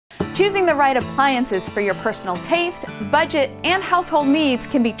Choosing the right appliances for your personal taste, budget, and household needs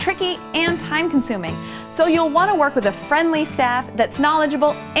can be tricky and time-consuming. So you'll want to work with a friendly staff that's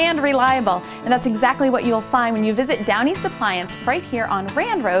knowledgeable and reliable. And that's exactly what you'll find when you visit Downeast Appliance right here on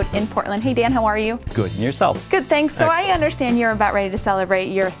Rand Road in Portland. Hey Dan, how are you? Good, and yourself? Good, thanks. So Excellent. I understand you're about ready to celebrate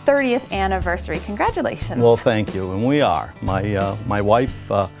your 30th anniversary. Congratulations. Well, thank you, and we are. My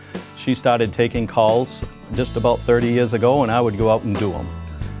wife, she started taking calls just about 30 years ago, and I would go out and do them.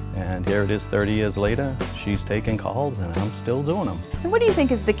 And here it is 30 years later, she's taking calls and I'm still doing them. And what do you think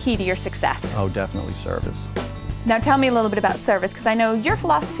is the key to your success? Oh, definitely service. Now tell me a little bit about service, because I know your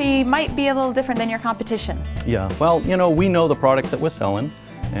philosophy might be a little different than your competition. Yeah, well, you know, we know the products that we're selling,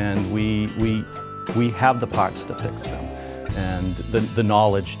 and we have the parts to fix them, and the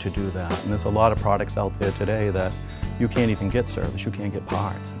knowledge to do that. And there's a lot of products out there today that you can't even get service, you can't get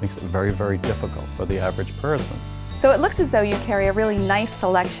parts. It makes it very, very difficult for the average person. So it looks as though you carry a really nice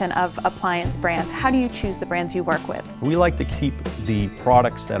selection of appliance brands. How do you choose the brands you work with? We like to keep the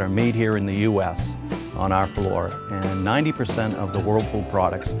products that are made here in the U.S. on our floor, and 90% of the Whirlpool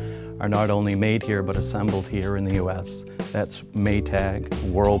products are not only made here but assembled here in the U.S. That's Maytag,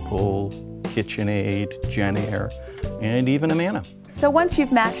 Whirlpool, KitchenAid, JennAir, and even Amana. So once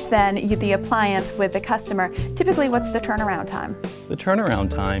you've matched then the appliance with the customer, typically what's the turnaround time? The turnaround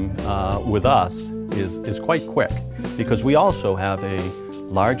time with us is quite quick, because we also have a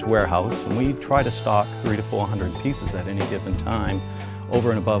large warehouse and we try to stock 300 to 400 pieces at any given time, over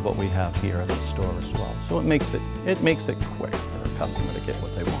and above what we have here at the store as well. So it makes it quick for a customer to get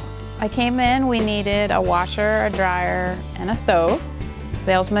what they want. I came in, we needed a washer, a dryer, and a stove.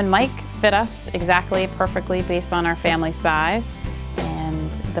 Salesman Mike fit us exactly perfectly based on our family size,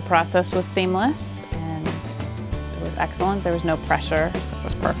 and the process was seamless and it was excellent. There was no pressure, so it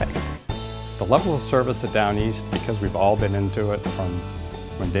was perfect. The level of service at Downeast, because we've all been into it from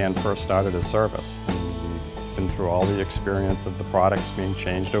when Dan first started his service. We've been through all the experience of the products being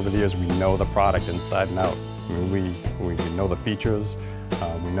changed over the years. We know the product inside and out. I mean, we know the features.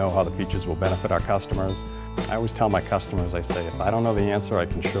 We know how the features will benefit our customers. I always tell my customers, I say, if I don't know the answer, I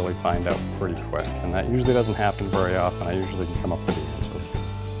can surely find out pretty quick. And that usually doesn't happen very often. I usually can come up with the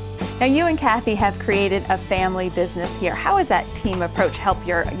answers. Now you and Kathy have created a family business here. How has that team approach help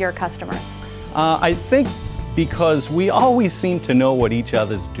your customers? I think because we always seem to know what each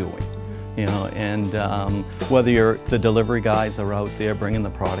other's doing, you know, and whether the delivery guys are out there bringing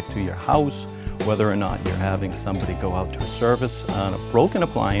the product to your house, whether or not you're having somebody go out to a service on a broken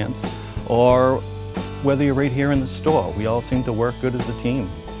appliance, or whether you're right here in the store, we all seem to work good as a team.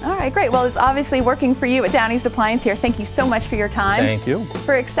 All right, great. Well, it's obviously working for you at Downeast Appliance here. Thank you so much for your time. Thank you.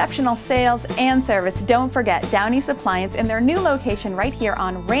 For exceptional sales and service, don't forget Downeast Appliance in their new location right here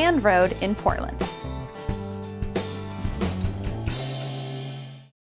on Rand Road in Portland.